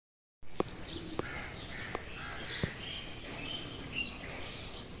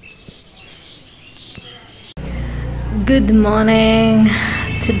Good morning.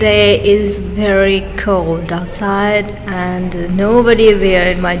 Today is very cold outside and nobody is here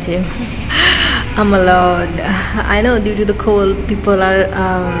in my gym. I'm alone. I know due to the cold people are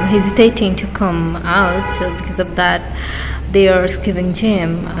hesitating to come out, so because of that they are skipping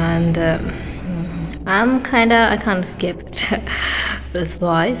gym, and I can't skip it. That's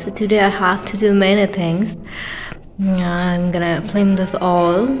why. So today I have to do many things. I'm gonna film this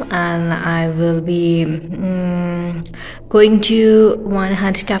all, and I will be going to one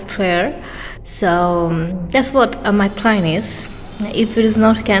handicraft fair. So that's what my plan is. If it is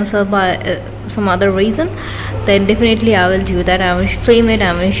not cancelled by some other reason, then definitely I will do that. I will film it,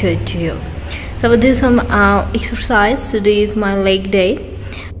 I will show it to you. So I will do some exercise. Today is my leg day,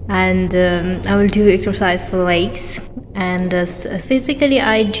 and I will do exercise for legs, and specifically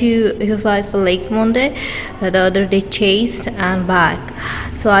I do exercise for legs one day, the other day chest and back.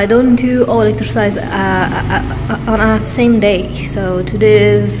 So I don't do all exercise on a same day. So today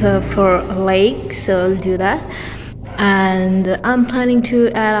is for legs, so I'll do that, and I'm planning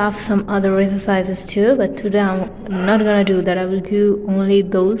to add off some other exercises too, but today I'm not gonna do that. I will do only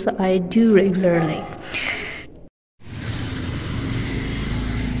those I do regularly.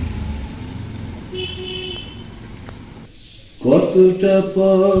 কতটা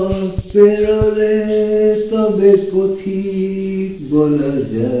পথ পেরোলে তবে পথিক বলা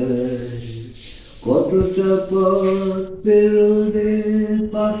যায়, কতটা পথ পেরোলে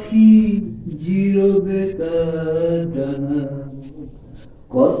পাখি জিরোবে তার ডানা,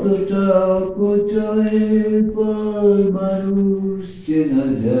 কতটা অপচয়ের পর মানুষ চেনা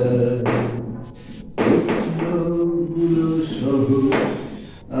যায়, প্রশ্নগুলো সহ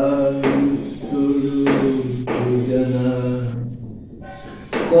আর জানা।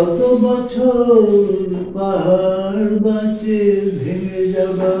 কত বছর পাহাড় বাঁচে ভেঙে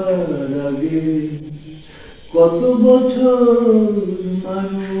যাবার আগে, কত বছর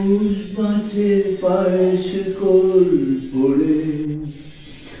মানুষ বাঁচে পায়ে শেকল পড়ে,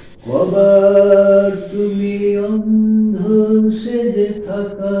 কবার তুমি অন্ধ সেজে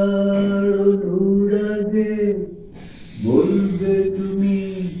থাকার অনুরাগে বলবে তুমি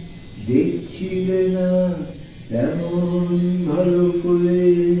দেখছিলে না তেমন ভালো করে,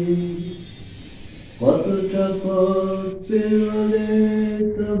 কতটা পথ পেরোলে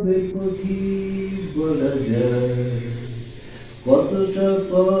তবে পথিক বলা যায়, কতটা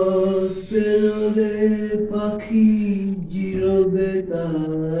পথ পেরোলে পাখি জিরোবে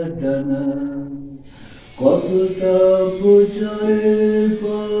তার ডানা, কতটা অপচয়ের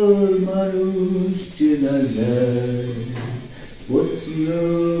পর মানুষ চেনা যায়,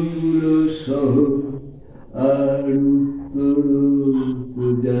 প্রশ্নগুলো সহ আর উত্তর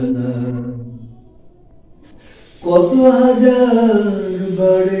জানা। কত হাজার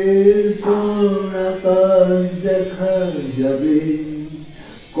বারের পর আকাশ দেখা যাবে,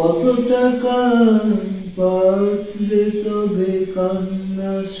 কত টাকা পাতলে তবে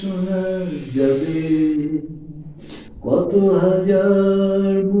কান্না শোনা যাবে, কত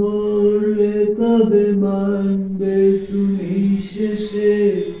হাজার মরলে তবে মানবে তুমি শেষে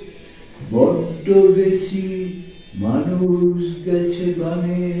বড্ড বেশি মানুষ গেছে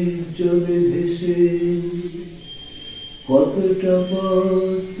বানের জলে ভেসে, কতটা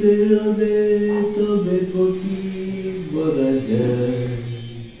পথ পেরোলে তবে পথিক বলা যায়,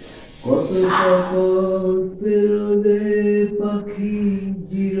 কতটা পথ পেরোলে পাখি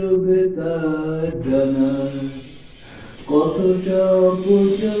জিরোবে তার ডানা, কতটা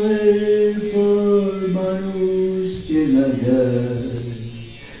অপচয়ের পর মানুষ চেনা যায়,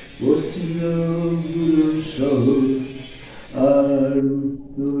 প্রশ্নগুলো সহ আর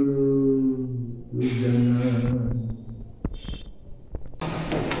উত্তর জানা।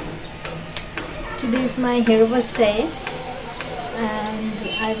 Today is my hair wash day, and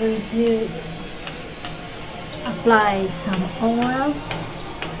I will apply some oil,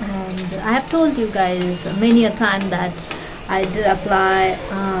 and I have told you guys many a time that I do apply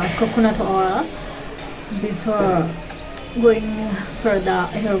coconut oil before going for the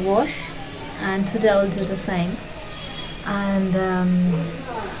hair wash, and today I will do the same. And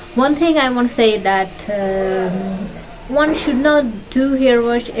one thing I want to say that one should not do hair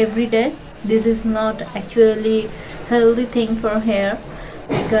wash every day. This is not actually healthy thing for hair,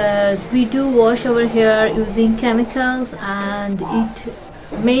 because we do wash our hair using chemicals and it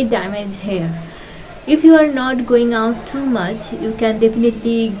may damage hair. If you are not going out too much, you can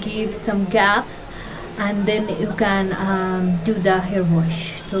definitely give some gaps, and then you can do the hair wash.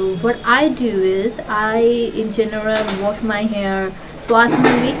 So what I do is I in general wash my hair twice in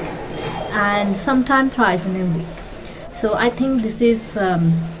a week and sometimes thrice in a week. So I think this is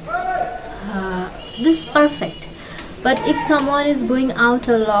perfect. But if someone is going out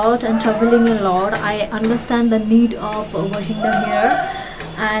a lot and traveling a lot, I understand the need of washing the hair.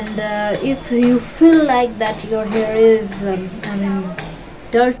 And if you feel like that your hair is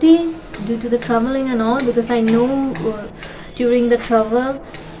dirty due to the traveling and all, because I know during the travel,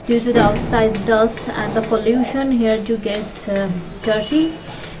 due to the outside dust and the pollution, hair do get dirty.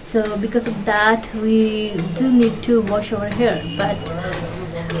 So because of that, we do need to wash our hair, but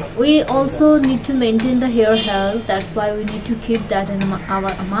we also need to maintain the hair health. That's why we need to keep that in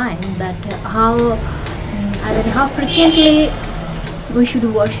our mind, that how frequently we should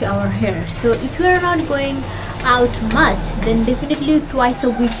wash our hair. So if you are not going out much, then definitely twice a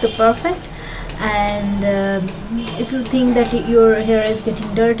week the perfect. And if you think that your hair is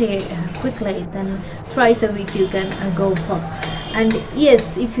getting dirty quickly, then thrice a week you can go for. And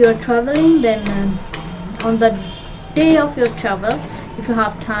yes, if you are traveling, then on the day of your travel, if you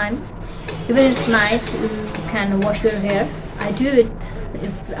have time, even it's night, you can wash your hair. I do it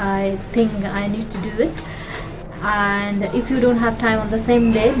if I think I need to do it. And if you don't have time on the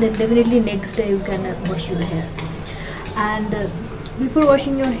same day, then definitely next day you can wash your hair. And before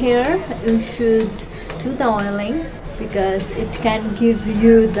washing your hair, you should do the oiling, because it can give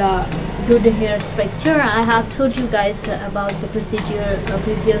you the good hair structure. I have told you guys about the procedure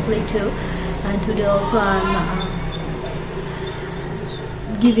previously too, and today also I'm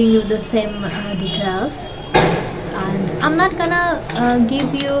giving you the same details. And I'm not gonna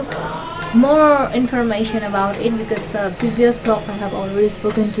give you more information about it, because the previous talk I have already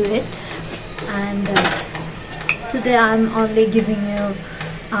spoken to it. And today I'm only giving you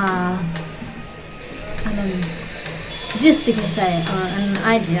gist, you can say, or an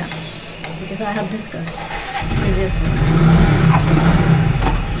idea, because I have discussed previously.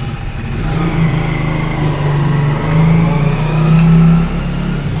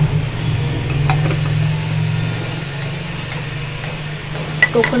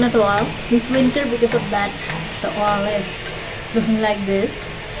 Coconut oil this winter, because of that the oil is looking like this.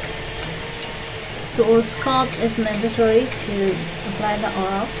 So scalp is mandatory to apply the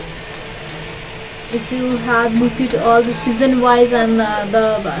oil. If you have liquid oil, the season wise and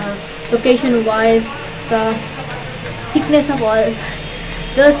the location wise, the thickness of oil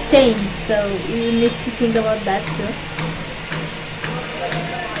does change, so you need to think about that too.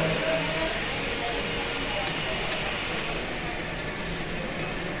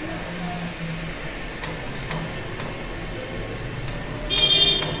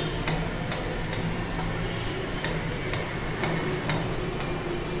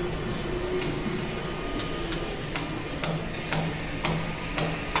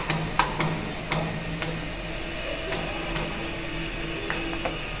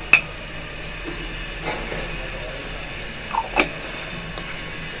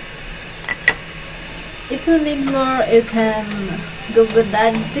 If you need more, you can go with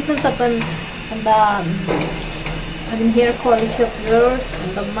that. It depends upon the hair quality of yours,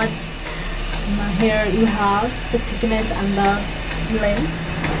 and the much hair you have, the thickness and the length.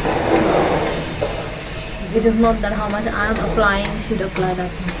 It is not that how much I am applying, you should apply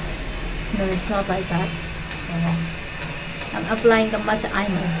that. No, it's not like that. So I'm applying the much I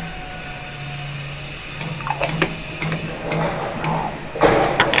know.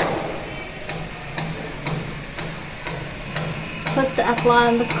 First apply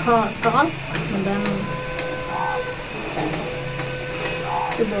on the scalp, and then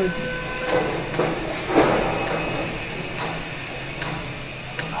the body.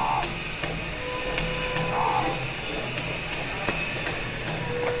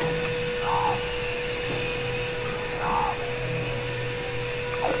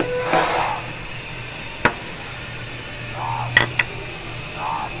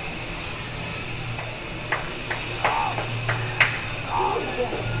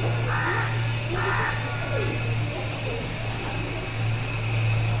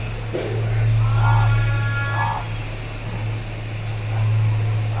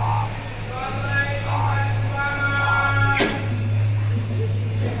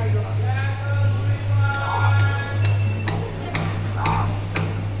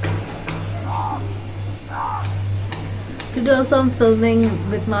 Today also I'm filming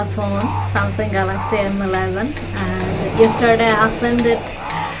with my phone, Samsung Galaxy M11, and yesterday I filmed it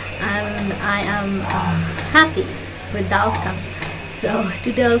and I am happy with the outcome. So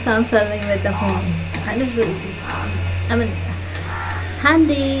today also I'm filming with the phone, and it's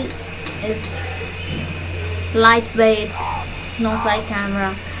handy, it's lightweight, not like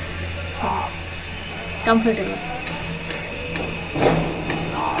camera, so comfortable.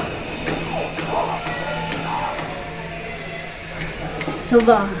 So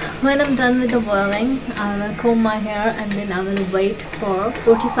when I'm done with the boiling, I will comb my hair and then I will wait for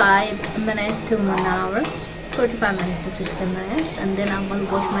 45 minutes to 1 hour, 45 minutes to 60 minutes, and then I will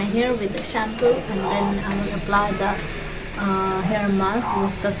wash my hair with the shampoo, and then I will apply the hair mask.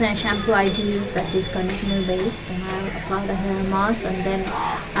 With the shampoo I do use, that is conditioner based, and I will apply the hair mask, and then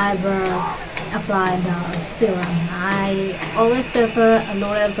I will apply the serum. I always prefer a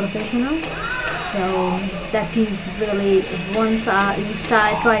L'Oreal Professional. So that is really, once you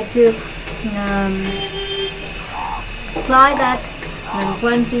try to apply that, and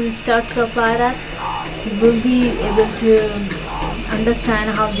once you start to apply that, you will be able to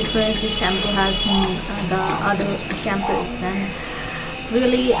understand how different this shampoo has from the other shampoos. And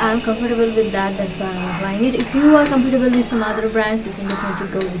really, I'm comfortable with that. That's why I'm applying it. If you are comfortable with some other brands, you can definitely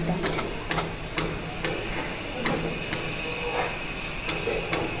go with that.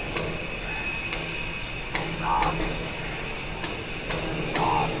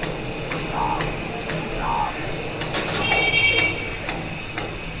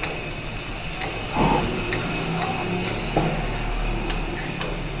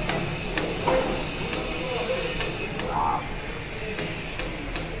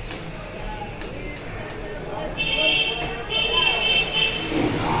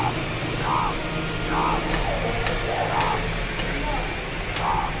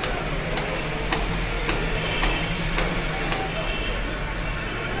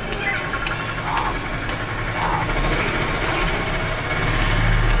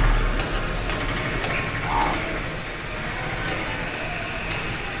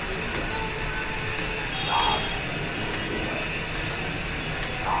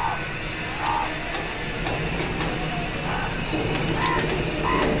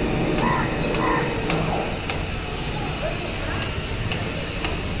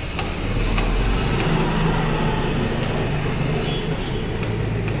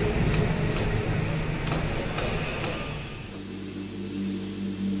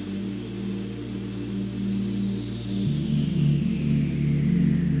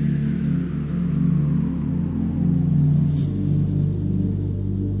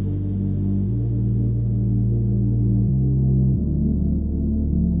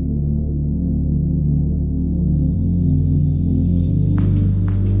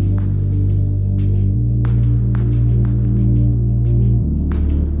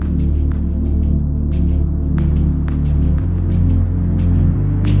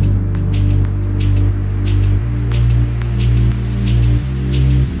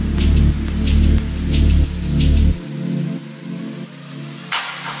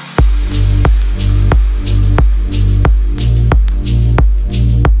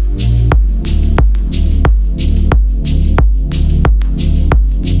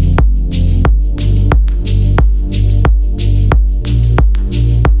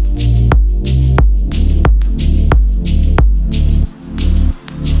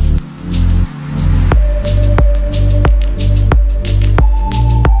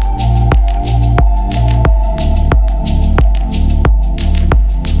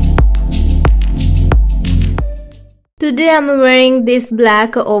 Today I'm wearing this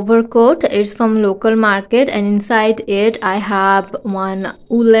black overcoat. It's from local market, and inside it I have one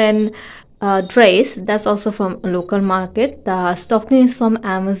woolen dress that's also from a local market. The stocking is from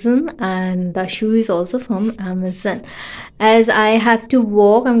Amazon and the shoe is also from Amazon. As I have to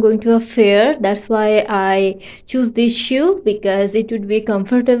walk, I'm going to a fair, that's why I choose this shoe, because it would be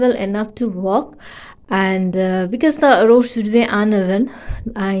comfortable enough to walk, and because the road should be uneven,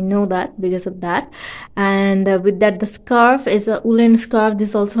 I know that because of that. And with that, the scarf is a woolen scarf. This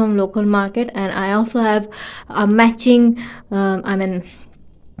is also from local market, and I also have a matching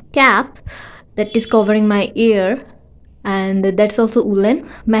cap that is covering my ear, and that's also woolen.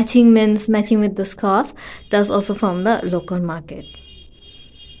 Matching means matching with the scarf. That's also from the local market.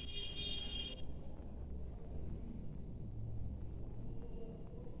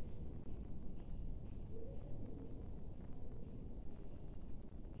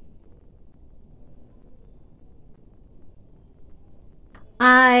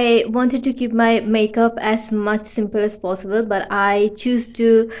 I wanted to keep my makeup as much simple as possible, but I choose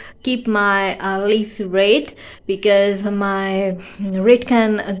to keep my lips red, because my red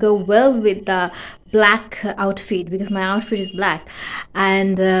can go well with the black outfit, because my outfit is black.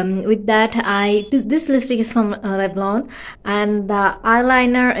 And with that, this lipstick is from Revlon, and the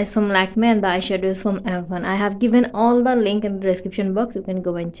eyeliner is from Lakme, and the eyeshadow is from Avon. I have given all the link in the description box. You can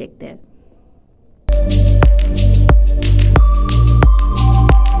go and check there.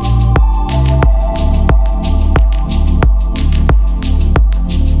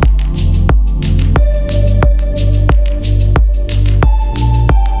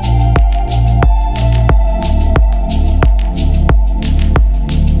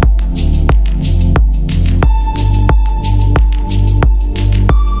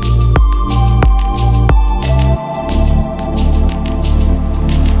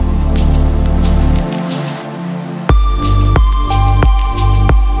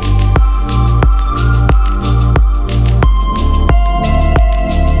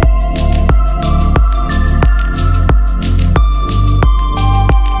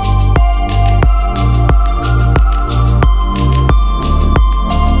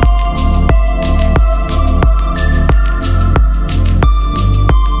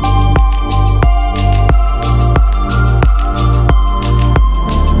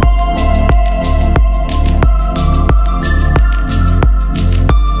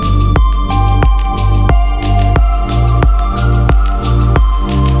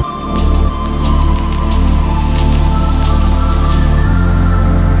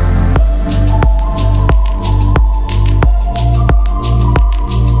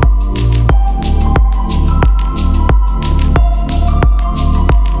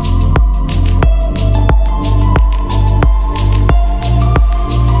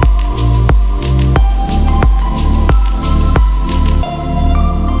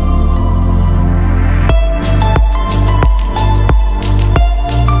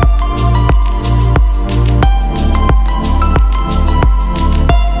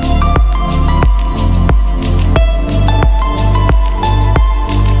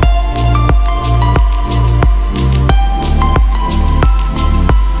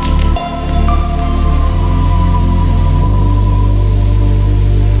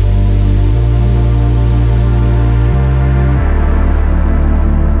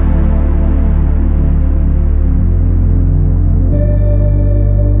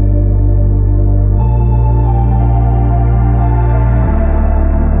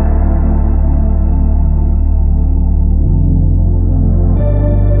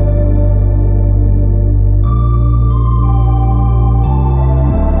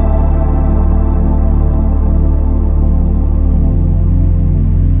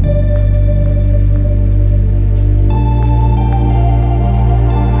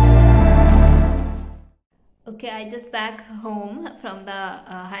 from the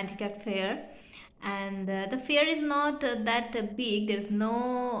Handicraft fair. And the fair is not that big. There's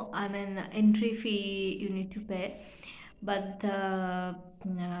no, I mean, entry fee you need to pay, but the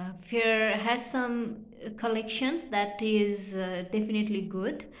fair has some collections that is definitely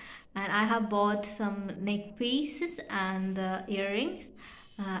good. And I have bought some neck pieces and earrings.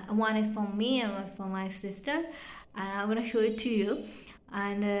 One is for me and one is for my sister, and I'm gonna show it to you.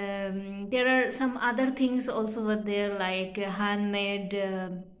 And there are some other things also over there, like handmade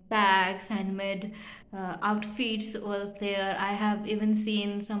bags, handmade outfits was there. I have even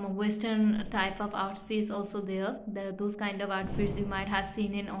seen some western type of outfits also there. Those kind of outfits you might have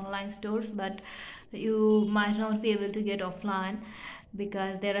seen in online stores, but you might not be able to get offline,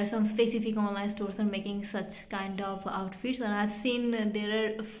 because there are some specific online stores are making such kind of outfits. And I've seen there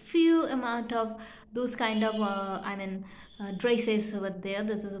are a few amount of those kind of dresses over there.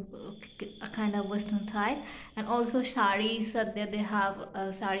 This is a kind of western type. And also saris are there. They have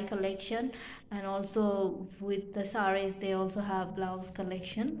a sari collection, and also with the saris they also have blouse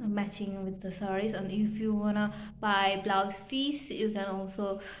collection matching with the saris. And if you wanna buy blouse piece, you can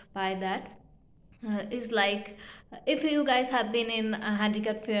also buy that. Is like, if you guys have been in a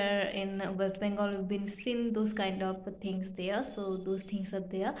handicraft fair in West Bengal, you've been seen those kind of things there. So those things are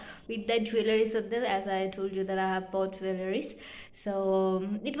there. With that, jewelries are there. As I told you that I have bought jewelries, so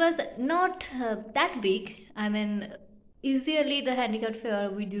it was not that big. I mean, usually the handicraft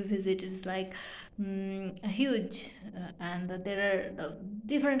fair we do visit is like huge, and there are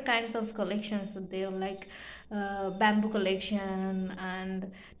different kinds of collections. So they are like bamboo collection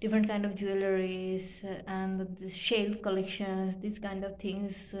and different kind of jewelries and the shell collections, these kind of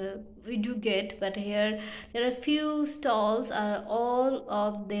things we do get. But here there are few stalls, all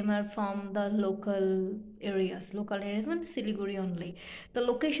of them are from the local areas mean Siliguri only. The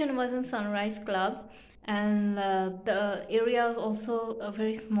location was in Sunrise Club, and the area is also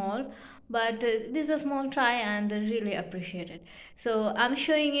very small, but this is a small try and really appreciated. So I'm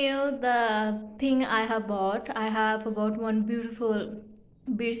showing you the thing I have bought. I have bought one beautiful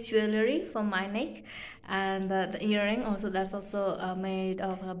beads jewelry for my neck, and the earring also, that's also made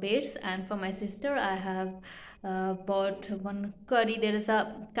of beads. And for my sister I have bought one curry. There is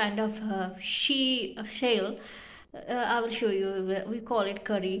a kind of shell. I will show you. We call it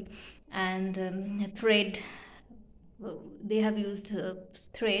curry. And thread, they have used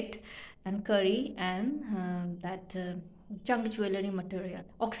thread and curry and that junk jewelry material,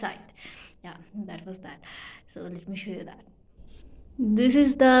 oxide. Yeah, that was that. So let me show you that. This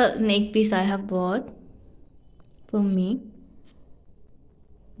is the neck piece I have bought for me.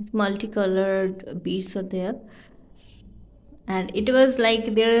 It's multicolored beads are there, and it was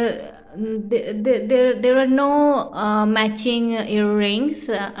like there are no matching earrings,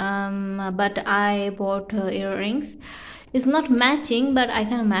 but I bought earrings. It's not matching, but I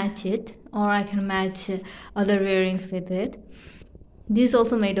can match it, or I can match other earrings with it. This is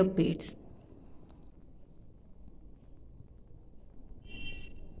also made of beads.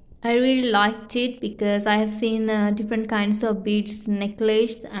 I really liked it because I have seen different kinds of beads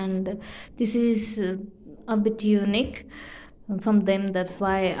necklace, and this is a bit unique from them. That's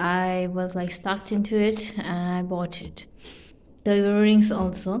why I was like stuck into it and I bought it. The earrings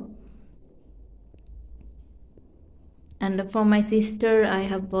also. And for my sister I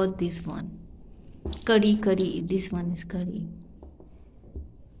have bought this one, curry. This one is curry.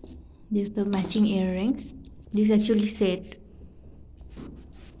 This is the matching earrings. This is actually set.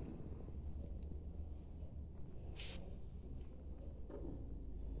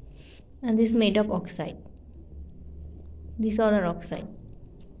 And this is made of oxide. These all are oxide.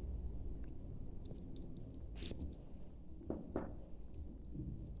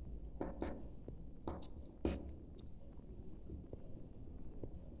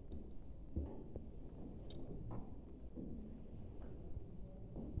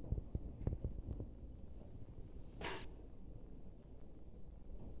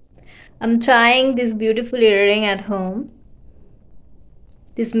 I'm trying this beautiful earring at home.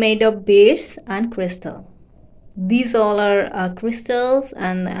 This is made of beads and crystal. These all are crystals,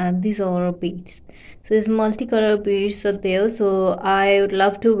 and these all are beads. So it's multicolored beads are there. So I would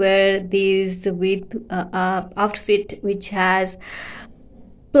love to wear these with outfit which has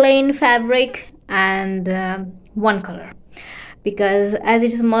plain fabric and one color, because as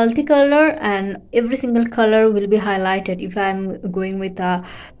it is multicolor and every single color will be highlighted if I'm going with a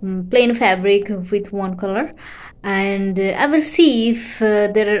plain fabric with one color. And I will see if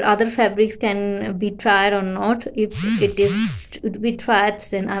there are other fabrics can be tried or not. If it is to be tried,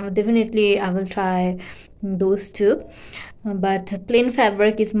 then I will try those two. But plain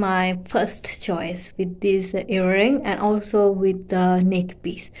fabric is my first choice with this earring and also with the neck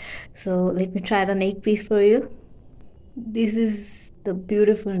piece. So let me try the neck piece for you. This is the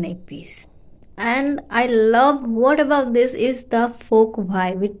beautiful neck piece, and I love what about this is the folk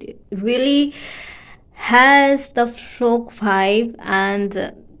vibe. It really has the folk vibe,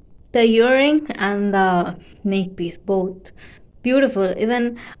 and the earring and the neck piece both beautiful.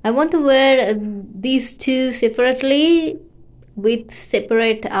 Even I want to wear these two separately with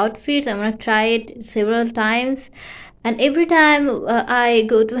separate outfits. I'm gonna try it several times, and every time I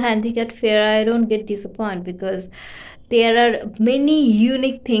go to Handicraft fair, I don't get disappointed because there are many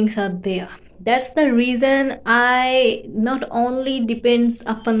unique things out there. That's the reason I not only depends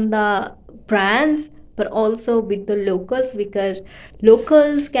upon the brands but also with the locals, because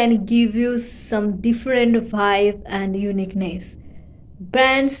locals can give you some different vibe and uniqueness.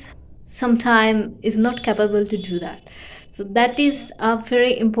 Brands sometimes is not capable to do that. So that is a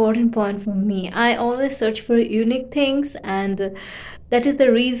very important point for me. I always search for unique things, and that is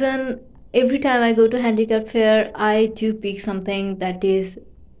the reason every time I go to Handicraft fair, I do pick something that is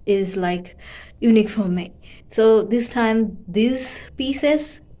like unique for me. So this time these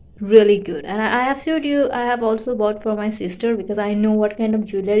pieces really good, and I have showed you I have also bought for my sister because I know what kind of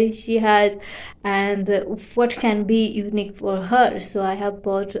jewelry she has and what can be unique for her, so I have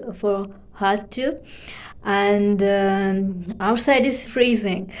bought for her too. And outside is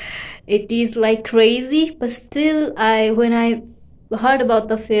freezing, it is like crazy, but still I when I heard about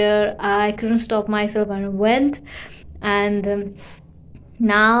the fair I couldn't stop myself and went. And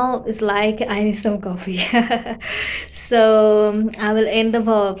now it's like I need some coffee. So I will end the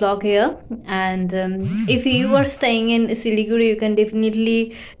vlog here. And if you are staying in Siliguri, you can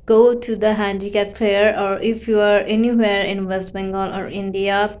definitely go to the Handicraft fair, or if you are anywhere in West Bengal or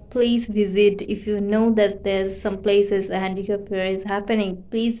India, please visit. If you know that there's some places a Handicraft fair is happening,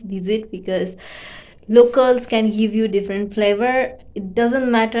 please visit, because locals can give you different flavor. It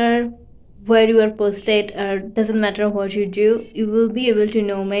doesn't matter where you are posted, or doesn't matter what you do, you will be able to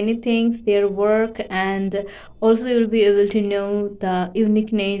know many things, their work, and also you will be able to know the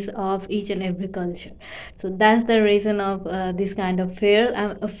uniqueness of each and every culture. So that's the reason of this kind of fair.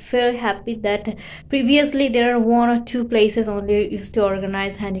 I'm very happy that previously there are one or two places only used to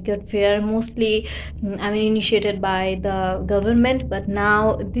organize Handicraft fair, mostly initiated by the government, but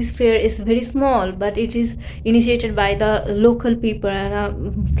now this fair is very small, but it is initiated by the local people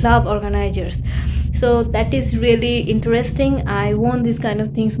and club organizers. So that is really interesting. I want these kind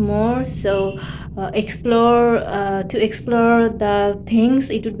of things more. So explore the things,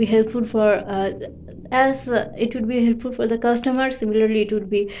 it would be helpful for it would be helpful for the customers. Similarly, it would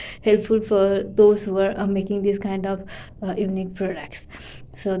be helpful for those who are making these kind of unique products.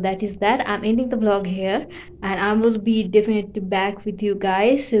 So that is that. I'm ending the vlog here, and I will be definitely back with you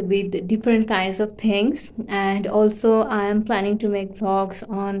guys with different kinds of things. And also I am planning to make vlogs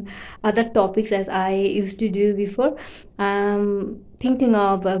on other topics as I used to do before. I'm thinking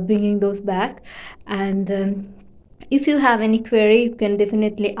of bringing those back. And if you have any query, you can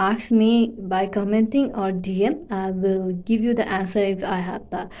definitely ask me by commenting or DM. I will give you the answer if I have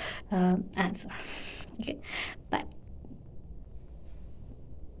the answer. Okay,